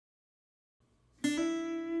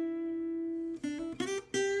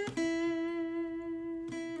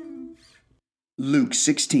Luke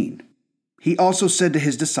 16. He also said to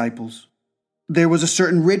his disciples, There was a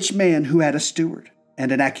certain rich man who had a steward,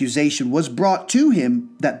 and an accusation was brought to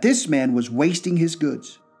him that this man was wasting his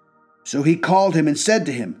goods. So he called him and said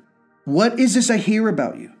to him, What is this I hear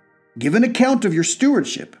about you? Give an account of your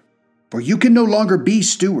stewardship, for you can no longer be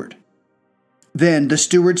steward. Then the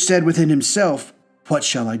steward said within himself, What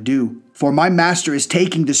shall I do? For my master is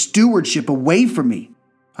taking the stewardship away from me.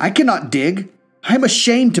 I cannot dig. I am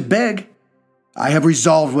ashamed to beg. I have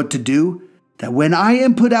resolved what to do, that when I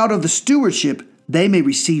am put out of the stewardship, they may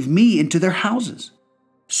receive me into their houses.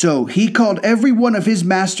 So he called every one of his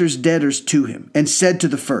master's debtors to him, and said to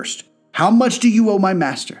the first, How much do you owe my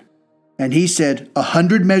master? And he said,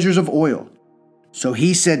 100 measures of oil. So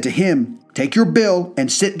he said to him, Take your bill and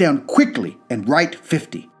sit down quickly and write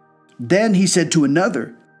 50. Then he said to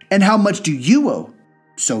another, And how much do you owe?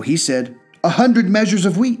 So he said, 100 measures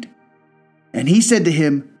of wheat. And he said to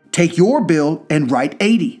him, Take your bill and write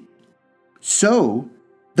 80. So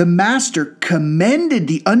the master commended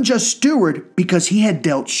the unjust steward because he had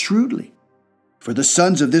dealt shrewdly. For the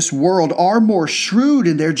sons of this world are more shrewd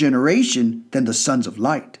in their generation than the sons of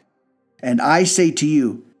light. And I say to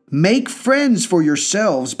you, make friends for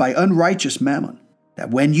yourselves by unrighteous mammon,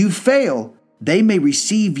 that when you fail, they may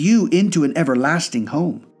receive you into an everlasting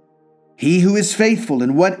home. He who is faithful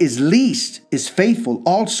in what is least is faithful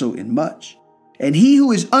also in much. And he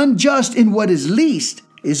who is unjust in what is least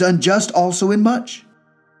is unjust also in much.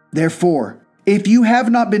 Therefore, if you have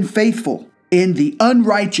not been faithful in the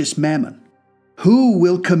unrighteous mammon, who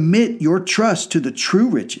will commit your trust to the true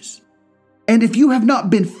riches? And if you have not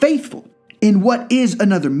been faithful in what is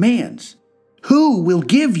another man's, who will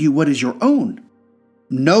give you what is your own?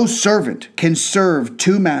 No servant can serve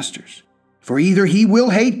two masters, for either he will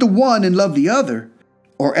hate the one and love the other,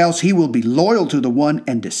 or else he will be loyal to the one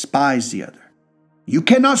and despise the other. You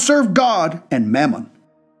cannot serve God and mammon.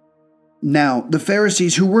 Now the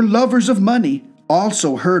Pharisees, who were lovers of money,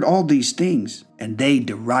 also heard all these things, and they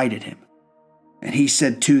derided him. And he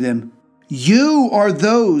said to them, You are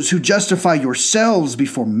those who justify yourselves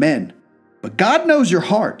before men, but God knows your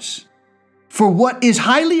hearts. For what is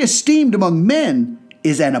highly esteemed among men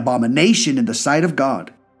is an abomination in the sight of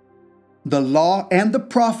God. The law and the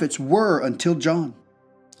prophets were until John.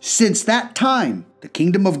 Since that time, the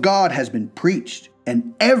kingdom of God has been preached,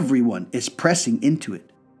 and everyone is pressing into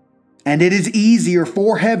it. And it is easier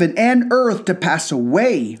for heaven and earth to pass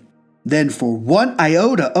away than for one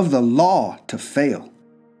iota of the law to fail.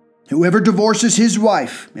 Whoever divorces his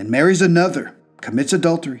wife and marries another commits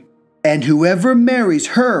adultery, and whoever marries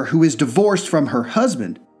her who is divorced from her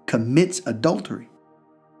husband commits adultery.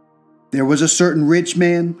 There was a certain rich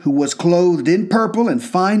man who was clothed in purple and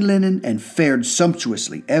fine linen and fared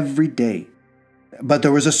sumptuously every day. But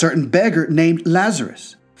there was a certain beggar named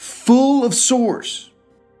Lazarus, full of sores,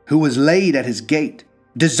 who was laid at his gate,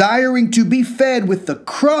 desiring to be fed with the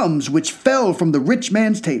crumbs which fell from the rich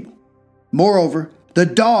man's table. Moreover, the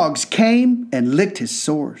dogs came and licked his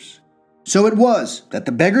sores. So it was that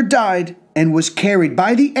the beggar died and was carried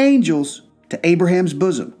by the angels to Abraham's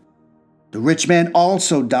bosom. The rich man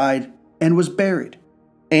also died and was buried.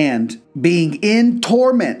 And being in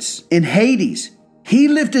torments in Hades, he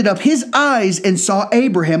lifted up his eyes and saw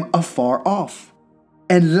Abraham afar off,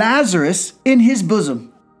 and Lazarus in his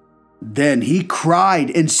bosom. Then he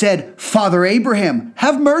cried and said, Father Abraham,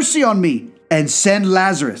 have mercy on me, and send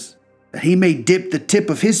Lazarus, that he may dip the tip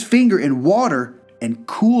of his finger in water and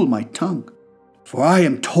cool my tongue, for I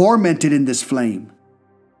am tormented in this flame.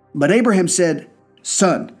 But Abraham said,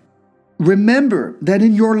 Son, remember that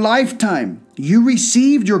in your lifetime you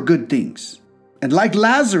received your good things, and like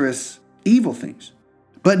Lazarus, evil things.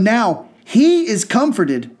 But now he is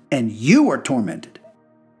comforted, and you are tormented.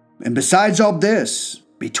 And besides all this,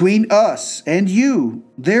 between us and you,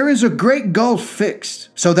 there is a great gulf fixed,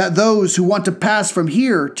 so that those who want to pass from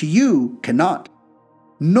here to you cannot,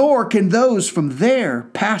 nor can those from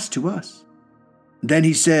there pass to us. Then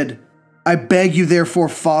he said, I beg you therefore,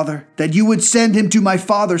 Father, that you would send him to my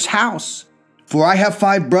father's house. For I have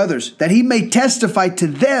 5 brothers, that he may testify to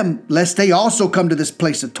them, lest they also come to this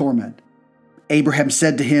place of torment. Abraham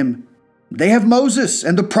said to him, They have Moses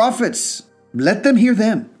and the prophets. Let them hear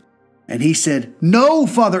them. And he said, No,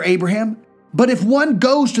 Father Abraham, but if one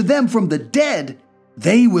goes to them from the dead,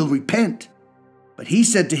 they will repent. But he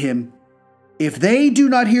said to him, If they do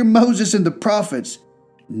not hear Moses and the prophets,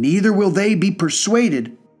 neither will they be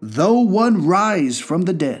persuaded, though one rise from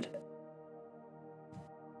the dead.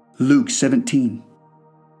 Luke 17.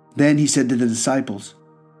 Then he said to the disciples,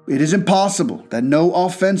 It is impossible that no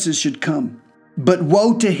offenses should come, but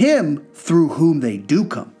woe to him through whom they do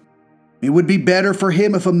come. It would be better for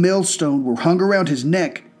him if a millstone were hung around his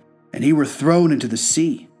neck and he were thrown into the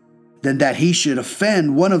sea, than that he should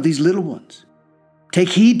offend one of these little ones. Take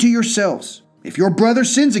heed to yourselves. If your brother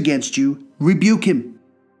sins against you, rebuke him.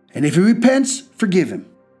 And if he repents, forgive him.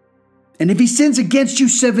 And if he sins against you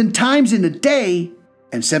 7 times in a day,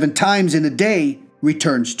 and 7 times in a day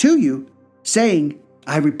returns to you, saying,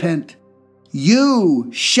 I repent, you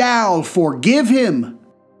shall forgive him.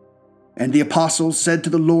 And the apostles said to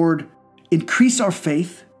the Lord, increase our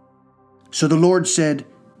faith. So the Lord said,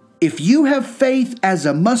 if you have faith as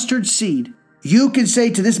a mustard seed, you can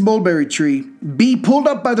say to this mulberry tree, be pulled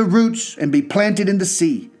up by the roots and be planted in the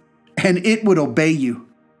sea, and it would obey you.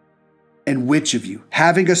 And which of you,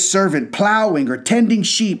 having a servant plowing or tending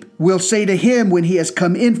sheep, will say to him when he has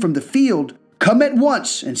come in from the field, come at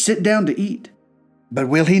once and sit down to eat? But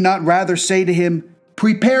will he not rather say to him,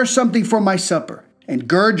 prepare something for my supper, and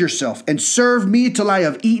gird yourself, and serve me till I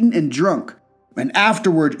have eaten and drunk, and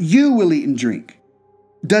afterward you will eat and drink?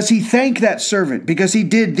 Does he thank that servant because he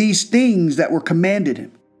did these things that were commanded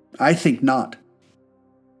him? I think not.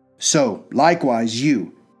 So, likewise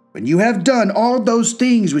you, when you have done all those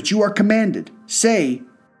things which you are commanded, say,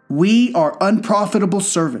 we are unprofitable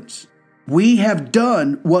servants. We have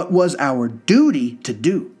done what was our duty to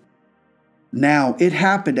do. Now it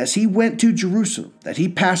happened as he went to Jerusalem that he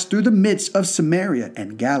passed through the midst of Samaria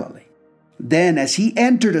and Galilee. Then as he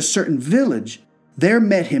entered a certain village, there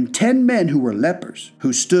met him 10 men who were lepers,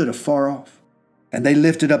 who stood afar off. And they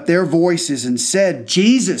lifted up their voices and said,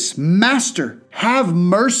 Jesus, Master, have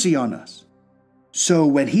mercy on us. So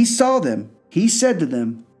when he saw them, he said to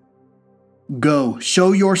them, go,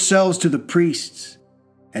 show yourselves to the priests.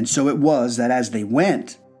 And so it was that as they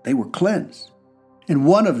went, they were cleansed. And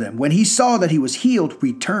one of them, when he saw that he was healed,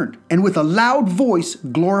 returned, and with a loud voice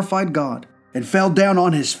glorified God, and fell down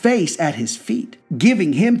on his face at his feet,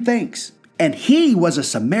 giving him thanks. And he was a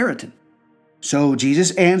Samaritan. So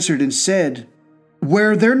Jesus answered and said,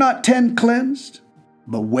 were there not 10 cleansed?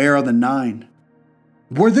 But where are the 9?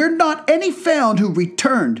 Were there not any found who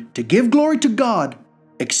returned to give glory to God,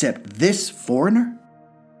 except this foreigner?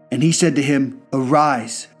 And he said to him,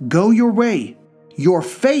 arise, go your way. Your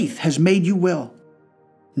faith has made you well.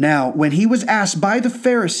 Now, when he was asked by the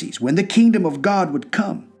Pharisees when the kingdom of God would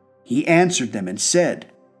come, he answered them and said,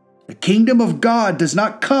 the kingdom of God does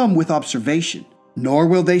not come with observation, nor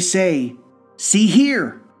will they say, see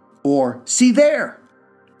here, or see there.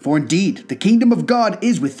 For indeed, the kingdom of God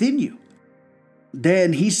is within you.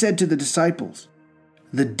 Then he said to the disciples,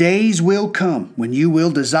 the days will come when you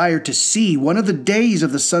will desire to see one of the days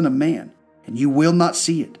of the Son of Man, and you will not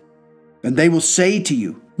see it. And they will say to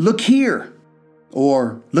you, look here,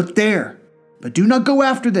 or look there, but do not go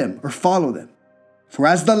after them or follow them. For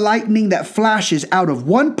as the lightning that flashes out of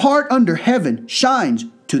one part under heaven shines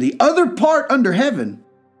to the other part under heaven,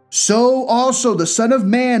 so also the Son of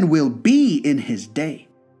Man will be in his day.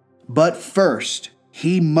 But first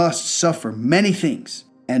he must suffer many things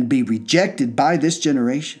and be rejected by this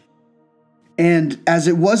generation. And as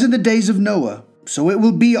it was in the days of Noah, so it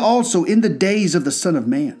will be also in the days of the Son of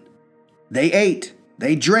Man. They ate,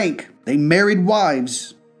 they drank, they married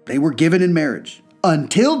wives, they were given in marriage,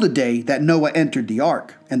 until the day that Noah entered the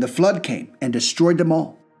ark, and the flood came and destroyed them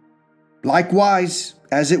all. Likewise,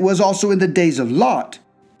 as it was also in the days of Lot,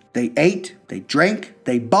 they ate, they drank,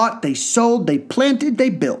 they bought, they sold, they planted, they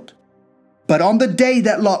built. But on the day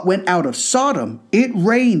that Lot went out of Sodom, it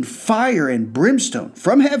rained fire and brimstone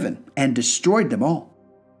from heaven and destroyed them all.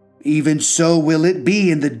 Even so will it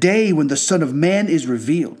be in the day when the Son of Man is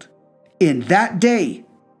revealed. In that day,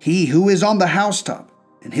 he who is on the housetop,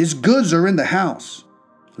 and his goods are in the house,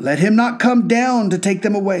 let him not come down to take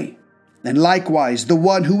them away. And likewise, the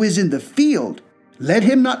one who is in the field, let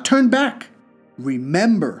him not turn back.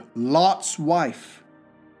 Remember Lot's wife.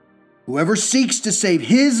 Whoever seeks to save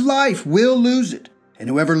his life will lose it, and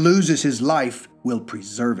whoever loses his life will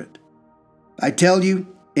preserve it. I tell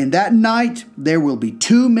you, in that night there will be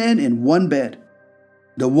 2 men in one bed.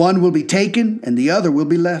 The one will be taken, and the other will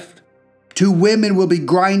be left. 2 women will be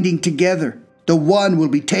grinding together. The one will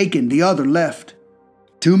be taken, the other left.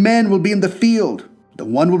 2 men will be in the field. The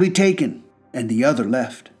one will be taken, and the other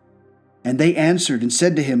left. And they answered and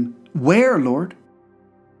said to him, where, Lord?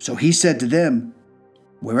 So he said to them,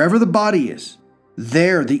 wherever the body is,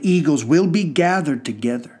 there the eagles will be gathered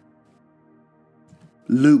together.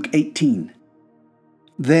 Luke 18.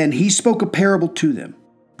 Then he spoke a parable to them,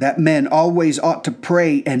 that men always ought to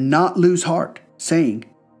pray and not lose heart, saying,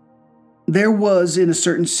 there was in a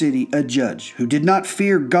certain city a judge who did not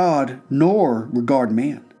fear God nor regard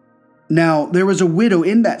man. Now there was a widow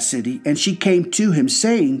in that city, and she came to him,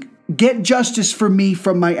 saying, get justice for me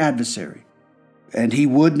from my adversary." And he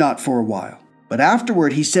would not for a while. But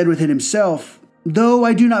afterward he said within himself, "Though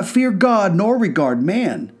I do not fear God nor regard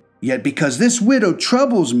man, yet because this widow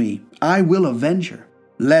troubles me, I will avenge her,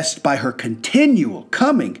 lest by her continual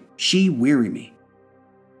coming she weary me."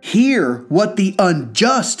 Hear what the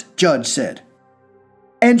unjust judge said.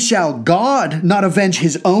 "And shall God not avenge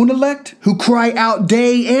his own elect, who cry out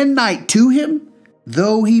day and night to him,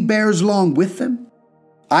 though he bears long with them?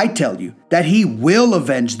 I tell you that he will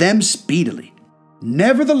avenge them speedily.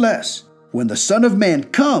 Nevertheless, when the Son of Man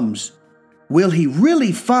comes, will he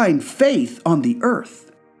really find faith on the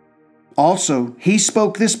earth?" Also, he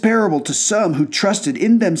spoke this parable to some who trusted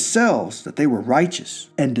in themselves that they were righteous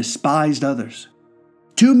and despised others.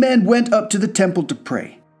 2 men went up to the temple to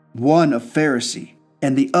pray, one a Pharisee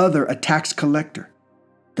and the other a tax collector.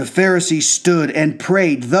 The Pharisee stood and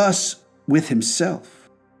prayed thus with himself,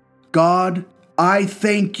 "God, I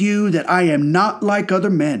thank you that I am not like other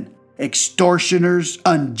men, extortioners,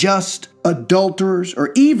 unjust, adulterers,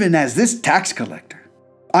 or even as this tax collector.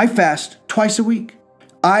 I fast twice a week.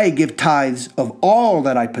 I give tithes of all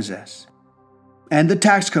that I possess." And the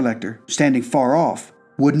tax collector, standing far off,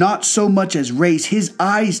 would not so much as raise his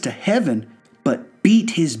eyes to heaven, but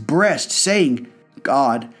beat his breast, saying,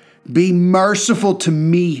 "God, be merciful to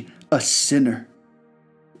me, a sinner."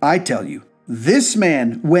 I tell you, this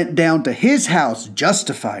man went down to his house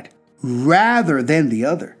justified rather than the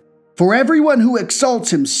other. For everyone who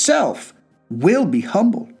exalts himself will be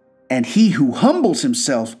humbled, and he who humbles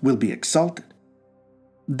himself will be exalted.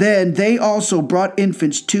 Then they also brought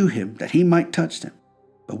infants to him, that he might touch them.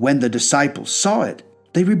 But when the disciples saw it,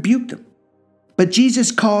 they rebuked them. But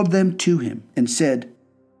Jesus called them to him and said,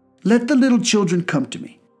 "Let the little children come to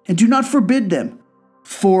me, and do not forbid them,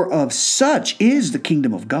 for of such is the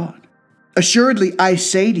kingdom of God. Assuredly, I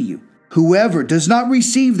say to you, whoever does not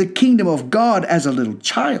receive the kingdom of God as a little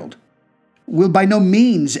child will by no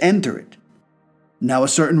means enter it." Now a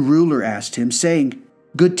certain ruler asked him, saying,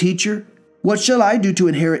 "Good teacher, what shall I do to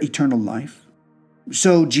inherit eternal life?"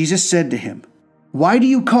 So Jesus said to him, "Why do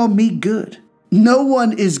you call me good? No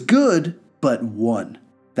one is good but one,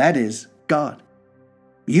 that is, God.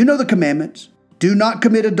 You know the commandments. Do not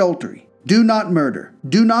commit adultery. Do not murder.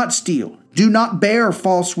 Do not steal. Do not bear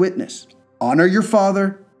false witness. Honor your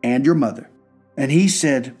father and your mother." And he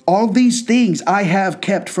said, "All these things I have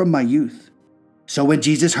kept from my youth." So when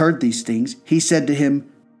Jesus heard these things, he said to him,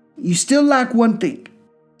 "You still lack one thing.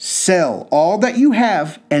 Sell all that you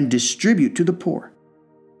have and distribute to the poor,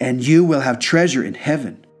 and you will have treasure in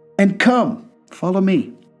heaven. And come, follow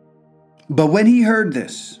me." But when he heard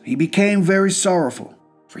this, he became very sorrowful,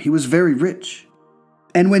 for he was very rich.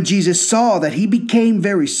 And when Jesus saw that he became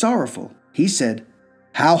very sorrowful, he said,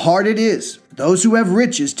 "How hard it is for those who have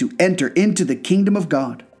riches to enter into the kingdom of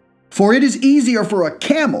God. For it is easier for a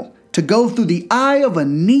camel to go through the eye of a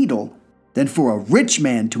needle than for a rich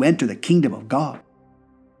man to enter the kingdom of God."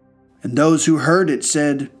 And those who heard it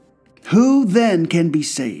said, "Who then can be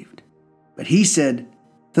saved?" But he said,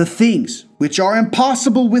 "The things which are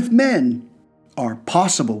impossible with men are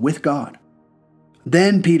possible with God."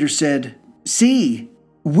 Then Peter said, "See,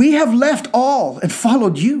 we have left all and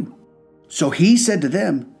followed you." So he said to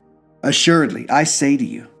them, "Assuredly, I say to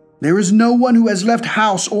you, there is no one who has left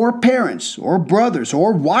house or parents or brothers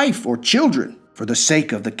or wife or children for the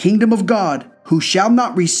sake of the kingdom of God who shall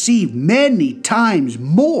not receive many times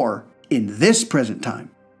more in this present time,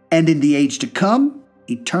 and in the age to come,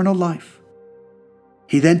 eternal life."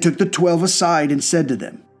 He then took the 12 aside and said to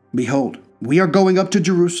them, "Behold, we are going up to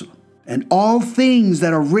Jerusalem, and all things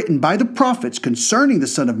that are written by the prophets concerning the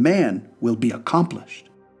Son of Man will be accomplished.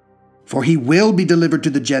 For he will be delivered to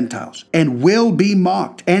the Gentiles, and will be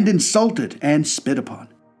mocked, and insulted, and spit upon.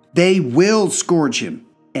 They will scourge him,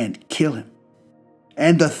 and kill him.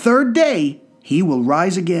 And the third day he will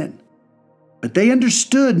rise again." But they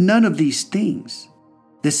understood none of these things.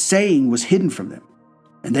 This saying was hidden from them,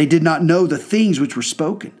 and they did not know the things which were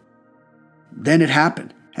spoken. Then it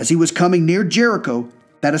happened, as he was coming near Jericho,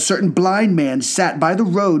 that a certain blind man sat by the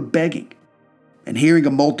road begging. And hearing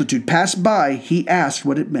a multitude pass by, he asked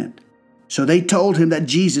what it meant. So they told him that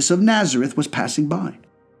Jesus of Nazareth was passing by.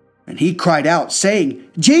 And he cried out, saying,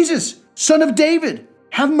 "Jesus, Son of David,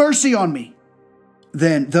 have mercy on me."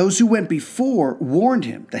 Then those who went before warned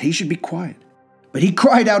him that he should be quiet. But he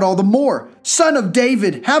cried out all the more, "Son of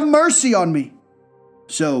David, have mercy on me."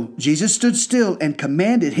 So Jesus stood still and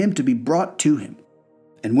commanded him to be brought to him.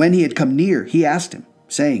 And when he had come near, he asked him,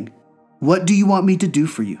 saying, "What do you want me to do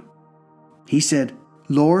for you?" He said,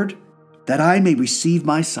 "Lord, that I may receive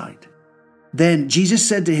my sight." Then Jesus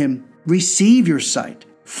said to him, "Receive your sight,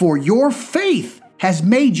 for your faith has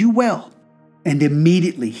made you well." And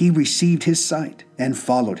immediately he received his sight and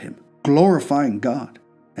followed him, glorifying God.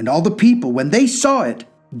 And all the people, when they saw it,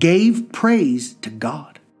 gave praise to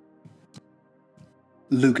God.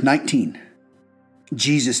 Luke 19.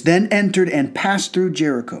 Jesus then entered and passed through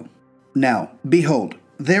Jericho. Now, behold,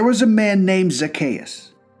 there was a man named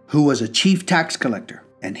Zacchaeus, who was a chief tax collector,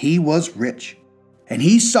 and he was rich. And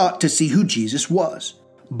he sought to see who Jesus was,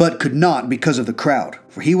 but could not because of the crowd,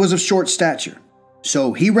 for he was of short stature.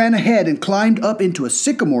 So he ran ahead and climbed up into a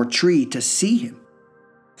sycamore tree to see him,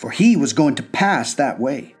 for he was going to pass that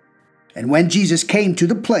way. And when Jesus came to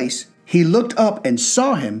the place, he looked up and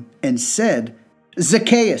saw him and said,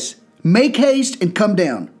 "Zacchaeus, make haste and come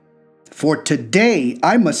down, for today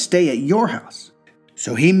I must stay at your house."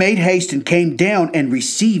 So he made haste and came down and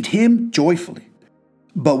received him joyfully.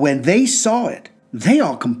 But when they saw it, they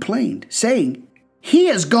all complained, saying, "He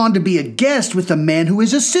has gone to be a guest with a man who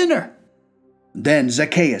is a sinner." Then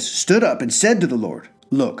Zacchaeus stood up and said to the Lord,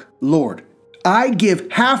 "Look, Lord, I give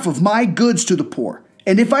half of my goods to the poor,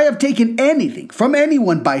 and if I have taken anything from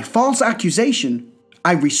anyone by false accusation,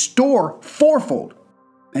 I restore fourfold."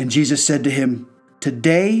 And Jesus said to him,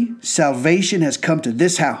 "Today salvation has come to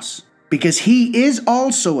this house, because he is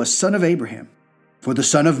also a son of Abraham. For the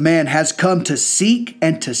Son of Man has come to seek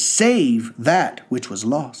and to save that which was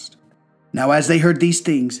lost." Now as they heard these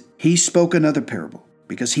things, he spoke another parable,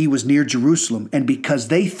 because he was near Jerusalem, and because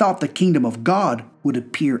they thought the kingdom of God would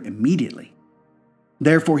appear immediately.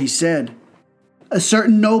 Therefore he said, "A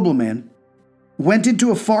certain nobleman went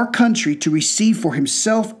into a far country to receive for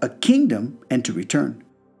himself a kingdom and to return.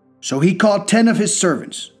 So he called 10 of his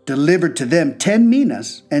servants, delivered to them 10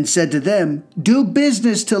 minas, and said to them, 'Do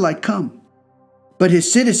business till I come.' But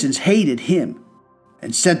his citizens hated him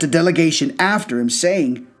and sent a delegation after him,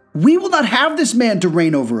 saying, 'We will not have this man to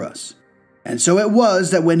reign over us.' And so it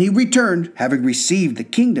was that when he returned, having received the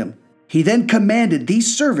kingdom, he then commanded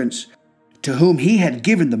these servants, to whom he had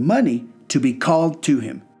given the money, to be called to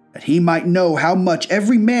him, that he might know how much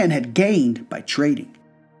every man had gained by trading.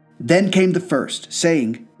 Then came the first,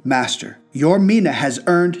 saying, 'Master, your mina has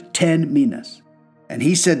earned 10 minas.' And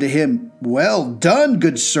he said to him, 'Well done,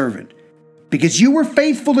 good servant. Because you were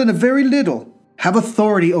faithful in a very little, have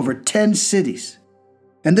authority over 10 cities.'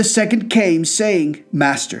 And the second came, saying,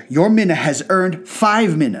 'Master, your mina has earned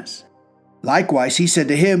 5 minas.' Likewise he said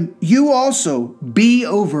to him, 'You also be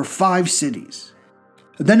over 5 cities.'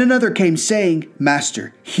 Then another came, saying,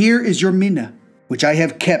 'Master, here is your mina, which I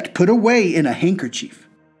have kept put away in a handkerchief.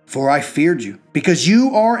 For I feared you, because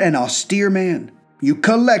you are an austere man. You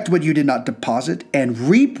collect what you did not deposit, and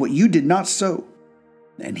reap what you did not sow.'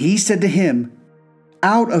 And he said to him,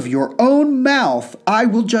 'Out of your own mouth I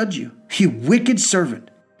will judge you, you wicked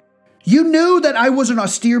servant. You knew that I was an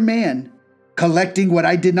austere man, collecting what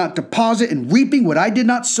I did not deposit and reaping what I did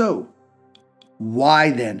not sow.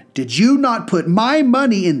 Why then did you not put my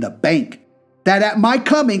money in the bank, that at my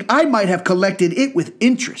coming I might have collected it with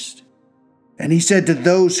interest?' And he said to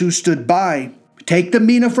those who stood by, 'Take the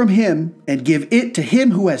mina from him and give it to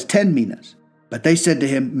him who has 10 minas.' But they said to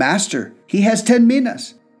him, 'Master, he has 10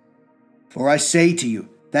 minas.' For I say to you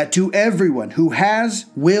that to everyone who has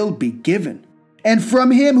will be given, and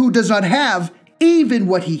from him who does not have, even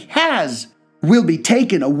what he has will be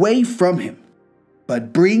taken away from him.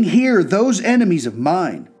 But bring here those enemies of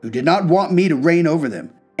mine who did not want me to reign over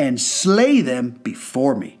them, and slay them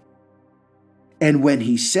before me." And when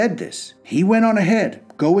he said this, he went on ahead,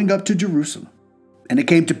 going up to Jerusalem. And it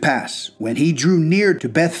came to pass, when he drew near to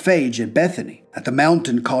Bethphage and Bethany, at the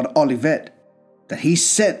mountain called Olivet, that he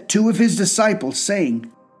sent 2 of his disciples, saying,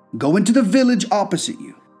 "Go into the village opposite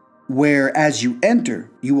you, where as you enter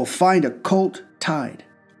you will find a colt tied,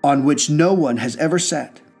 on which no one has ever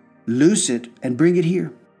sat. Loose it and bring it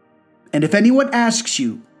here. And if anyone asks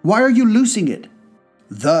you, 'Why are you loosing it?'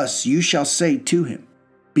 thus you shall say to him,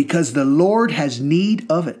 'Because the Lord has need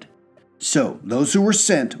of it.'" So those who were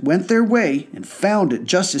sent went their way and found it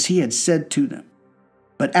just as he had said to them.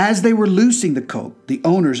 But as they were loosing the colt, the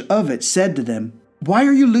owners of it said to them, "Why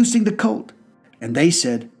are you loosing the colt?" And they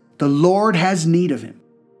said, "The Lord has need of him."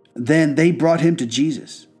 Then they brought him to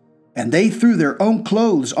Jesus, and they threw their own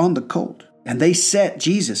clothes on the colt, and they set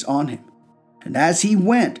Jesus on him. And as he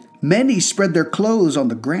went, many spread their clothes on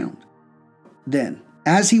the ground. Then,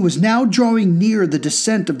 as he was now drawing near the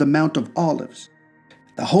descent of the Mount of Olives,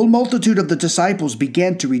 the whole multitude of the disciples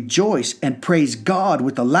began to rejoice and praise God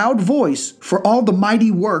with a loud voice for all the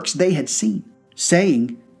mighty works they had seen,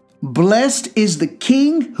 saying, "Blessed is the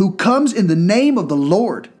King who comes in the name of the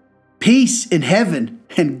Lord. Peace in heaven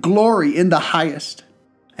and glory in the highest."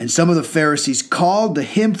 And some of the Pharisees called to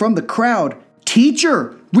him from the crowd,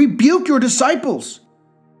 "Teacher, Rebuke your disciples."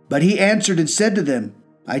 But he answered and said to them,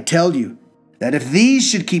 "I tell you that if these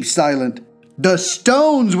should keep silent, the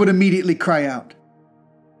stones would immediately cry out."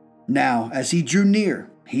 Now, as he drew near,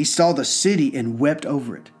 he saw the city and wept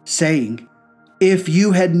over it, saying, "If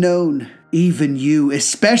you had known, even you,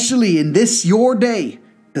 especially in this your day,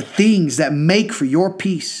 the things that make for your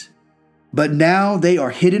peace, but now they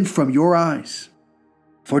are hidden from your eyes.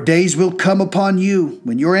 For days will come upon you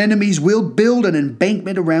when your enemies will build an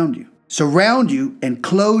embankment around you, surround you, and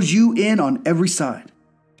close you in on every side,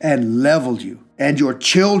 and level you and your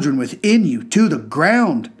children within you to the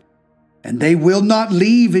ground. And they will not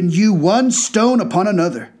leave in you one stone upon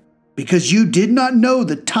another, because you did not know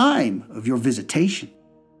the time of your visitation."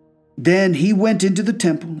 Then he went into the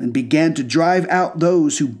temple and began to drive out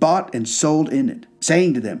those who bought and sold in it,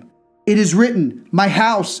 saying to them, "It is written, 'My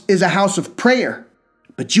house is a house of prayer,'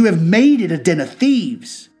 but you have made it a den of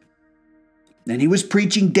thieves." And he was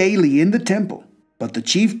preaching daily in the temple, but the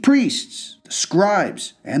chief priests, the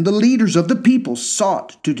scribes, and the leaders of the people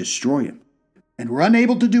sought to destroy him, and were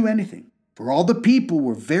unable to do anything, for all the people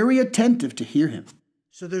were very attentive to hear him.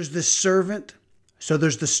 So there's the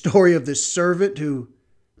story of this servant who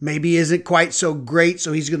maybe isn't quite so great,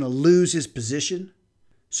 so he's going to lose his position.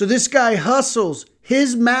 So this guy hustles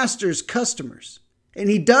his master's customers, and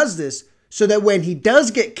he does this so that when he does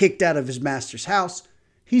get kicked out of his master's house,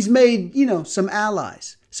 he's made, some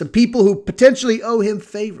allies, some people who potentially owe him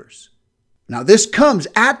favors. Now this comes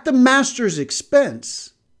at the master's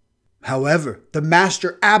expense. However, the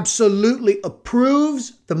master absolutely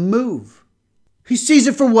approves the move. He sees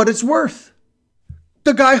it for what it's worth.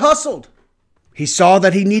 The guy hustled. He saw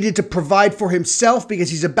that he needed to provide for himself because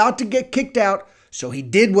he's about to get kicked out, so he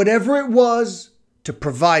did whatever it was to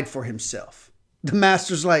provide for himself. The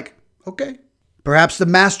master's like, okay. Perhaps the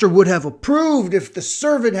master would have approved if the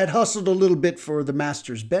servant had hustled a little bit for the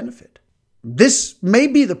master's benefit. This may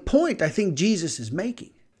be the point I think Jesus is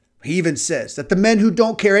making. He even says that the men who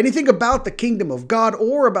don't care anything about the kingdom of God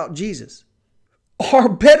or about Jesus are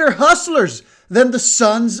better hustlers than the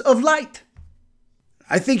sons of light.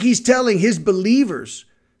 I think he's telling his believers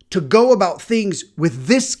to go about things with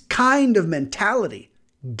this kind of mentality,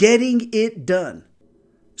 getting it done.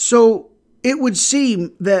 So it would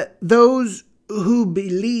seem that those who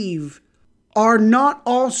believe are not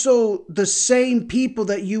also the same people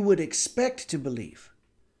that you would expect to believe.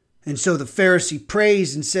 And so the Pharisee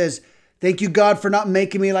prays and says, "Thank you, God, for not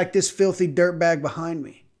making me like this filthy dirtbag behind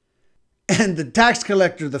me." And the tax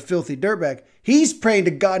collector, the filthy dirtbag, he's praying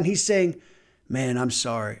to God and he's saying, "Man, I'm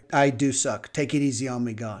sorry. I do suck. Take it easy on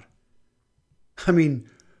me, God." I mean,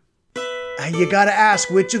 you got to ask,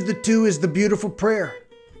 which of the two is the beautiful prayer?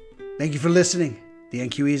 Thank you for listening. The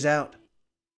NQE is out.